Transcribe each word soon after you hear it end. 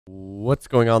What's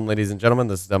going on, ladies and gentlemen?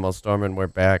 This is DemoStorm, and we're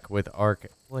back with Ark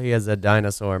Play as a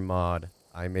Dinosaur mod.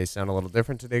 I may sound a little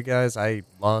different today, guys. I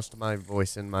lost my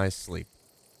voice in my sleep.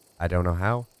 I don't know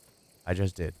how. I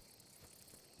just did.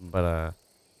 But, I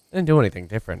didn't do anything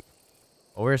different.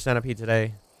 But we're a centipede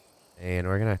today, and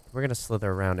we're gonna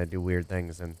slither around and do weird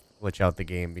things and glitch out the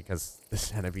game because the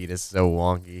centipede is so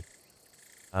wonky.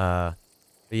 But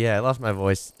yeah, I lost my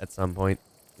voice at some point.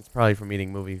 It's probably from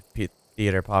eating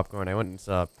theater popcorn. I went and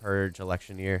saw Purge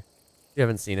election year. If you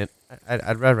haven't seen it,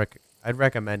 I'd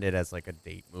recommend it as like a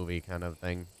date movie kind of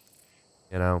thing.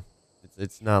 You know,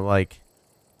 it's not like,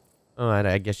 oh,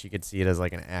 I guess you could see it as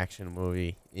like an action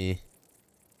movie.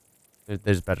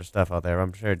 There's better stuff out there.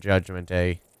 I'm sure Judgment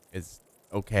Day is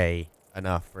okay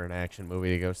enough for an action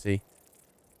movie to go see.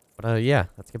 But yeah,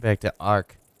 let's get back to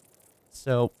Ark.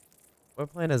 So we're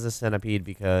playing as a centipede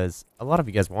because a lot of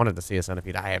you guys wanted to see a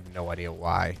centipede. I have no idea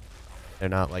why. They're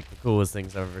not like the coolest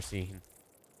things I've ever seen.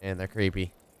 And they're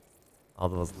creepy. All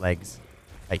those legs.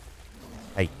 Hey,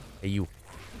 you.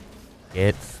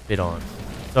 Get spit on.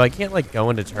 So I can't like go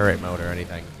into turret mode or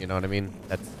anything. You know what I mean?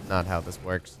 That's not how this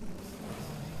works.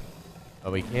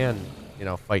 But we can, you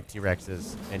know, fight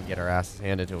T-Rexes and get our asses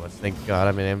handed to us. Thank God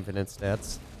I'm in infinite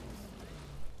stats.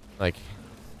 Like,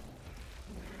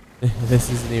 this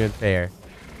isn't even fair.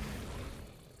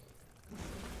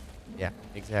 Yeah,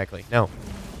 exactly. No.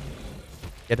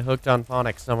 Get hooked on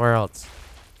phonics somewhere else.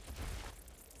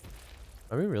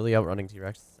 Are we really outrunning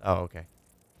T-Rex? Oh, okay.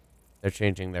 They're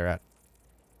changing their at.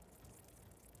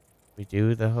 We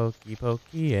do the hokey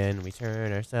pokey and we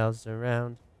turn ourselves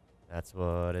around. That's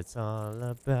what it's all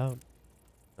about.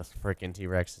 This freaking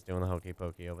T-Rex is doing the hokey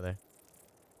pokey over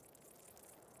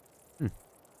there.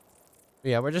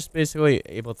 Yeah, we're just basically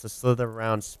able to slither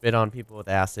around, spit on people with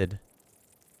acid,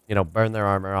 you know, burn their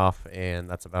armor off, and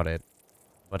that's about it.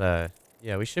 But,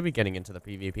 yeah, we should be getting into the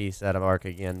PvP set of Ark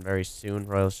again very soon.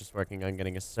 Royal's just working on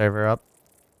getting a server up.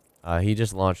 He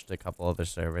just launched a couple other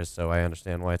servers, so I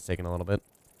understand why it's taking a little bit.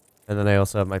 And then I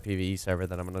also have my PvE server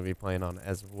that I'm going to be playing on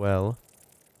as well.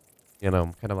 You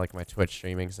know, kind of like my Twitch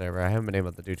streaming server. I haven't been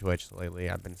able to do Twitch lately.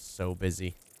 I've been so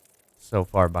busy. So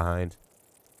far behind.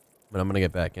 But I'm going to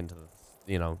get back into the,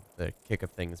 you know, the kick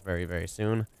of things very, very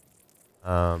soon.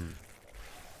 But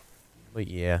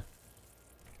yeah.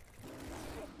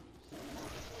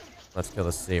 Let's kill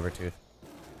the saber-tooth.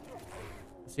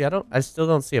 See, I still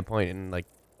don't see a point in, like,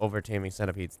 over-taming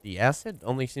centipedes. The acid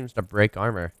only seems to break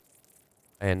armor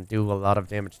and do a lot of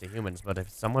damage to humans, but if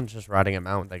someone's just riding a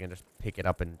mount, they can just pick it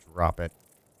up and drop it.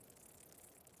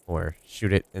 Or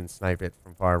shoot it and snipe it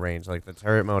from far range. Like, the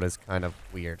turret mode is kind of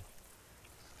weird.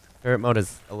 Turret mode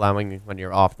is allowing, when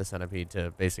you're off the centipede,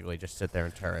 to basically just sit there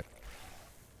and turret.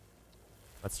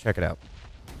 Let's check it out.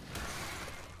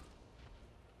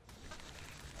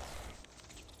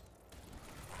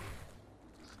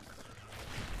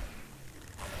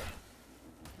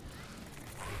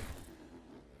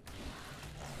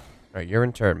 Alright, you're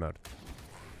in turret mode.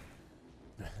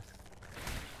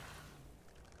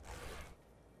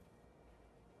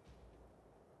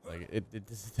 Like, it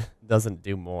just doesn't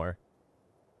do more.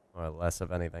 Or less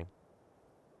of anything.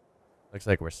 Looks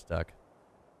like we're stuck.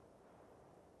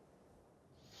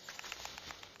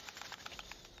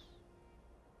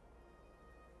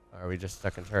 Or are we just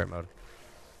stuck in turret mode?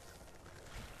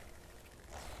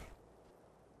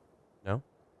 No?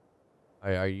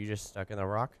 Are you just stuck in the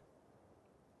rock?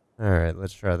 Alright,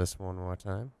 let's try this one more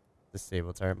time.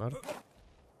 Disable turret mode.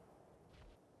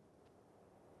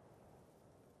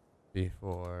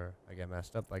 Before I get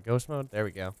messed up by ghost mode. There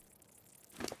we go.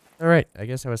 Alright, I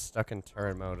guess I was stuck in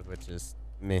turret mode, which is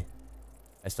meh.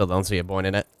 I still don't see a point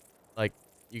in it. Like,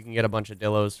 you can get a bunch of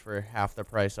dillos for half the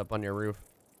price up on your roof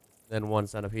than one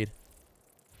centipede.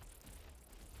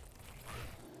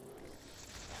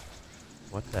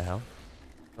 What the hell?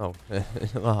 Oh,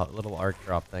 little arc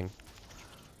drop thing.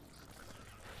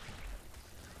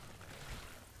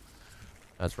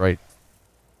 That's right.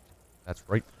 That's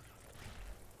right.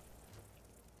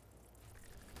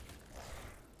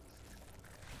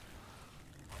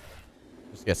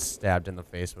 Just get stabbed in the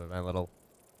face with my little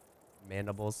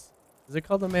mandibles. Is it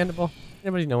called a mandible?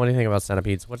 Anybody know anything about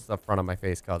centipedes? What's the front of my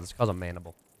face called? It's called a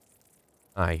mandible.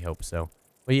 I hope so.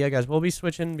 But yeah, guys, we'll be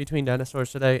switching between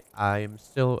dinosaurs today. I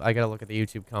gotta look at the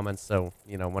YouTube comments, so,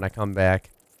 you know, when I come back,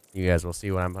 you guys will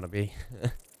see what I'm gonna be.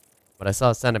 But I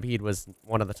saw centipede was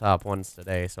one of the top ones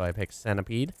today, so I picked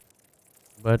centipede.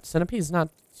 But centipede's not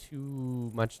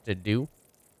too much to do.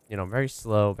 You know, very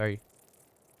slow,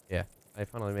 yeah, I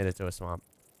finally made it to a swamp.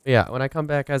 But yeah, when I come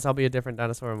back, guys, I'll be a different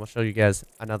dinosaur, and we'll show you guys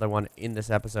another one in this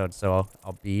episode. So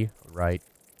I'll be right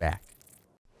back.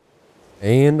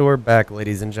 And we're back,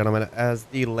 ladies and gentlemen, as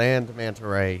the land manta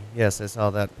ray. Yes, I saw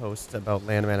that post about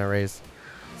land manta rays.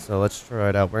 So let's try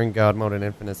it out. We're in God mode and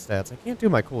infinite stats. I can't do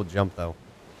my cool jump though.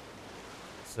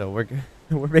 So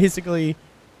we're basically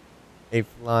a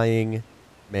flying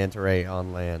manta ray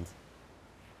on land.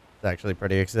 It's actually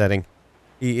pretty exciting.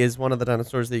 He is one of the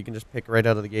dinosaurs that you can just pick right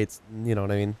out of the gates. You know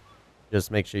what I mean?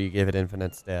 Just make sure you give it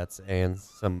infinite stats and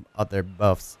some other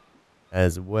buffs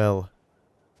as well.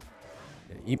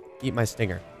 Eat my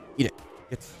stinger. Eat it.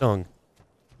 Get stung.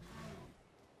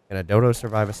 Can a dodo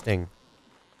survive a sting?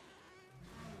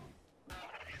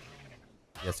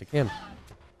 Yes, it can.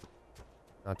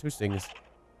 Not two stings.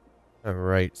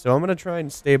 Alright, so I'm going to try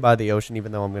and stay by the ocean,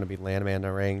 even though I'm going to be land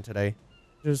manta-raying today.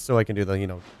 Just so I can do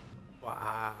the,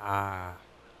 Wah.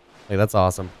 Like, that's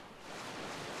awesome.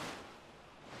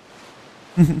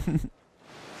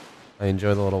 I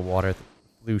enjoy the little water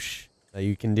floosh that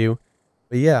you can do.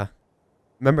 But yeah.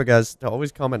 Remember, guys, to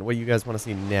always comment what you guys want to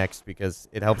see next, because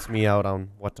it helps me out on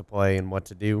what to play and what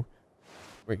to do.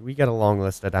 We got a long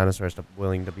list of dinosaurs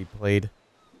willing to be played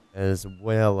as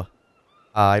well.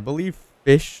 I believe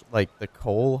fish, like the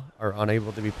coal, are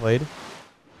unable to be played.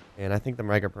 And I think the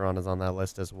Megapiranha is on that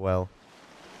list as well.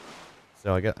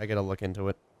 So I gotta look into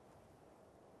it.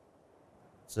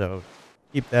 So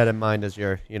keep that in mind as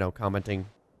you're, commenting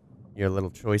your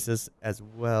little choices as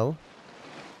well.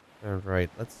 Alright,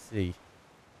 let's see.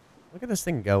 Look at this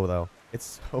thing go, though.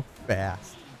 It's so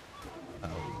fast.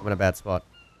 Uh-oh, I'm in a bad spot.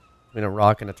 Between a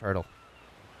rock and a turtle.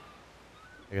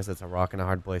 I guess it's a rock in a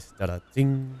hard place. Da-da,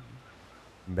 ding.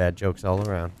 Bad jokes all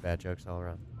around. Bad jokes all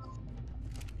around.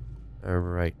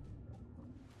 Alright.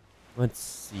 Let's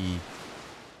see.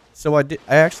 So I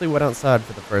actually went outside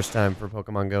for the first time for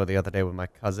Pokemon Go the other day with my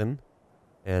cousin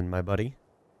and my buddy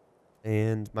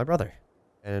and my brother.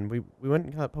 And we went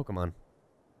and caught Pokemon.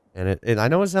 And I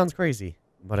know it sounds crazy,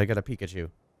 but I got a Pikachu.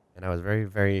 And I was very,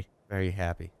 very, very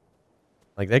happy.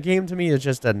 Like, that game to me is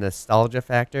just a nostalgia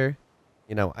factor.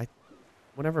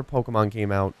 Whenever Pokemon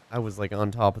came out, I was, like,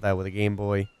 on top of that with a Game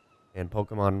Boy and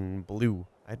Pokemon Blue.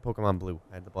 I had Pokemon Blue.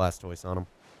 I had the Blastoise on them.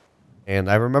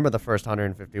 And I remember the first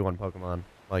 151 Pokemon.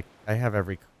 Like, I have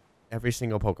every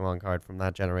single Pokemon card from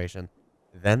that generation.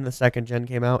 Then the second gen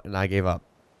came out, and I gave up.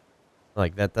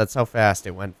 Like, that's how fast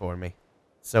it went for me.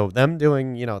 So them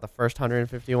doing, the first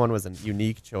 151 was a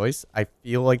unique choice. I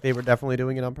feel like they were definitely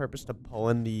doing it on purpose to pull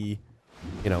in the,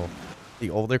 the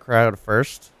older crowd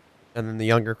first. And then the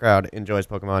younger crowd enjoys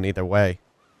Pokemon either way.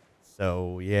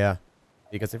 So, yeah.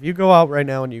 Because if you go out right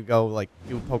now and you go, like,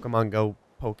 do Pokemon Go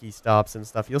Pokestops and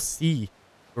stuff, you'll see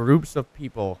groups of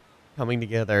people coming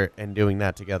together and doing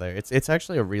that together. It's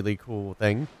actually a really cool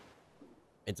thing.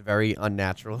 It's very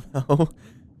unnatural, though.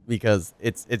 Because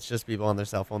it's just people on their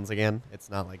cell phones again. It's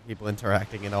not like people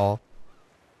interacting at all.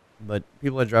 But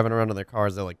people are driving around in their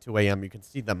cars at like 2 a.m. You can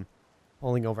see them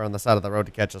pulling over on the side of the road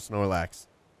to catch a Snorlax.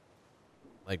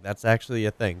 Like, that's actually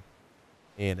a thing.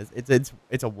 And it's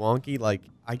a wonky, like,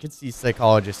 I could see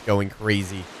psychologists going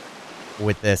crazy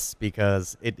with this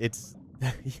because it's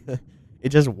it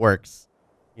just works.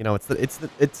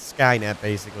 It's Skynet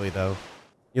basically, though.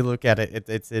 You look at it,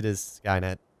 it is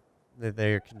Skynet.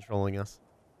 They're controlling us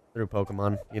through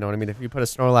Pokemon. You know what I mean? If you put a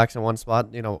Snorlax in one spot,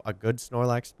 a good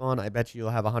Snorlax spawn, I bet you'll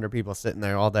have 100 people sitting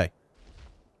there all day.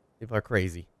 People are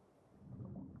crazy.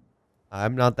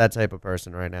 I'm not that type of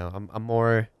person right now. I'm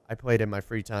more, I play it in my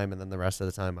free time, and then the rest of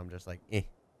the time I'm just like, eh.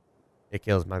 It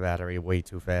kills my battery way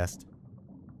too fast.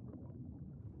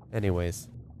 Anyways,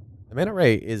 the Manta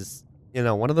Ray is,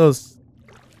 one of those,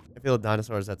 I feel,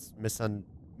 dinosaurs that's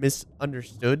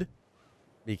misunderstood.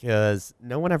 Because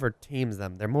no one ever tames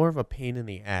them. They're more of a pain in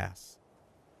the ass.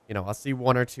 I'll see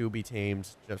one or two be tamed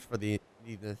just for the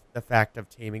fact of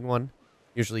taming one.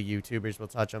 Usually YouTubers will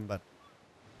touch them, but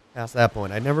past that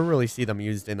point, I never really see them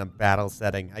used in a battle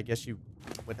setting. I guess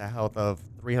with a health of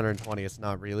 320, it's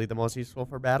not really the most useful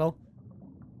for battle.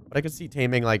 But I could see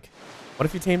taming, like, what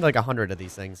if you tamed like 100 of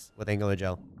these things with Angular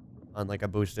Gel on like a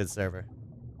boosted server?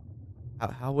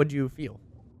 How would you feel?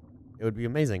 It would be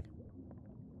amazing.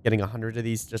 Getting 100 of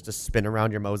these just to spin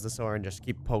around your Mosasaur and just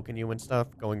keep poking you and stuff,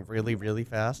 going really, really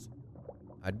fast.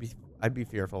 I'd be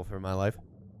fearful for my life.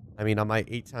 I mean, on my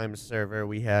 8x server,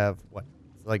 we have, what,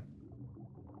 like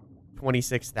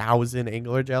 26,000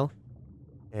 Angular Gel.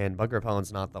 And Bug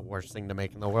Repellent's not the worst thing to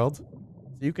make in the world. So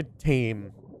you could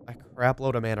tame a crap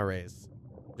load of Manta Rays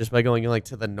just by going, like,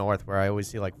 to the north, where I always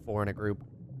see, like, 4 in a group.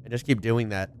 And just keep doing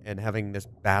that and having this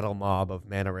battle mob of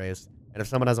Manta Rays. And if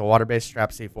someone has a water-based,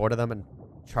 strap C4 to them and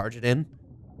charge it in.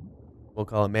 We'll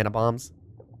call it mana bombs.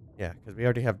 Yeah, because we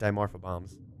already have Dimorpho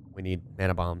bombs. We need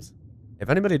mana bombs. If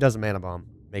anybody does a mana bomb,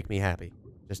 make me happy.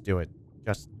 Just do it.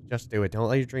 Just do it. Don't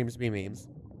let your dreams be memes.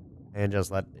 And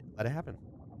just let it happen.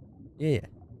 Yeah.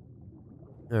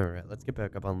 Alright, let's get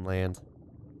back up on land.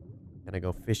 Gonna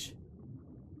go fish.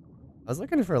 I was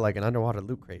looking for like an underwater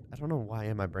loot crate. I don't know why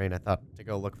in my brain I thought to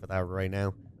go look for that right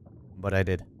now. But I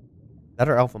did. That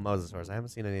or alpha mosasaurs. I haven't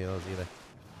seen any of those either.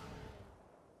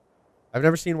 I've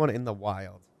never seen one in the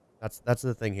wild. That's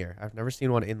the thing here. I've never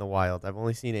seen one in the wild. I've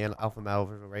only seen alpha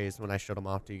malrays when I showed them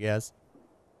off to you guys.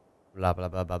 Blah, blah,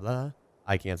 blah, blah, blah.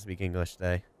 I can't speak English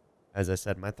today. As I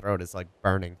said, my throat is like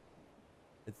burning.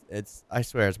 I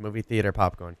swear, it's movie theater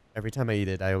popcorn. Every time I eat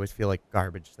it, I always feel like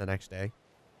garbage the next day.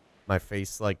 My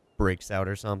face like breaks out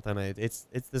or something. It's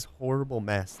this horrible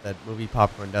mess that movie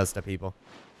popcorn does to people.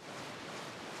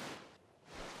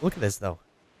 Look at this though.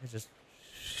 It's just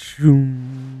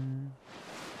shoom.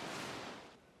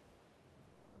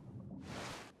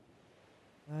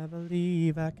 I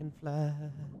believe I can fly.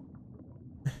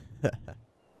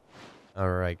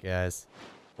 Alright, guys.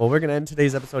 Well, we're going to end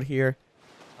today's episode here.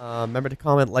 Remember to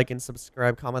comment, like, and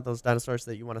subscribe. Comment those dinosaurs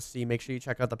that you want to see. Make sure you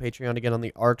check out the Patreon to get on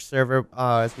the Ark server.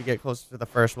 As we get closer to the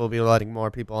first, we'll be letting more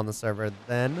people on the server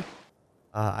then.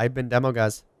 I've been Demo,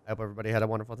 guys. I hope everybody had a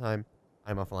wonderful time.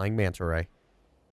 I'm a flying manta ray.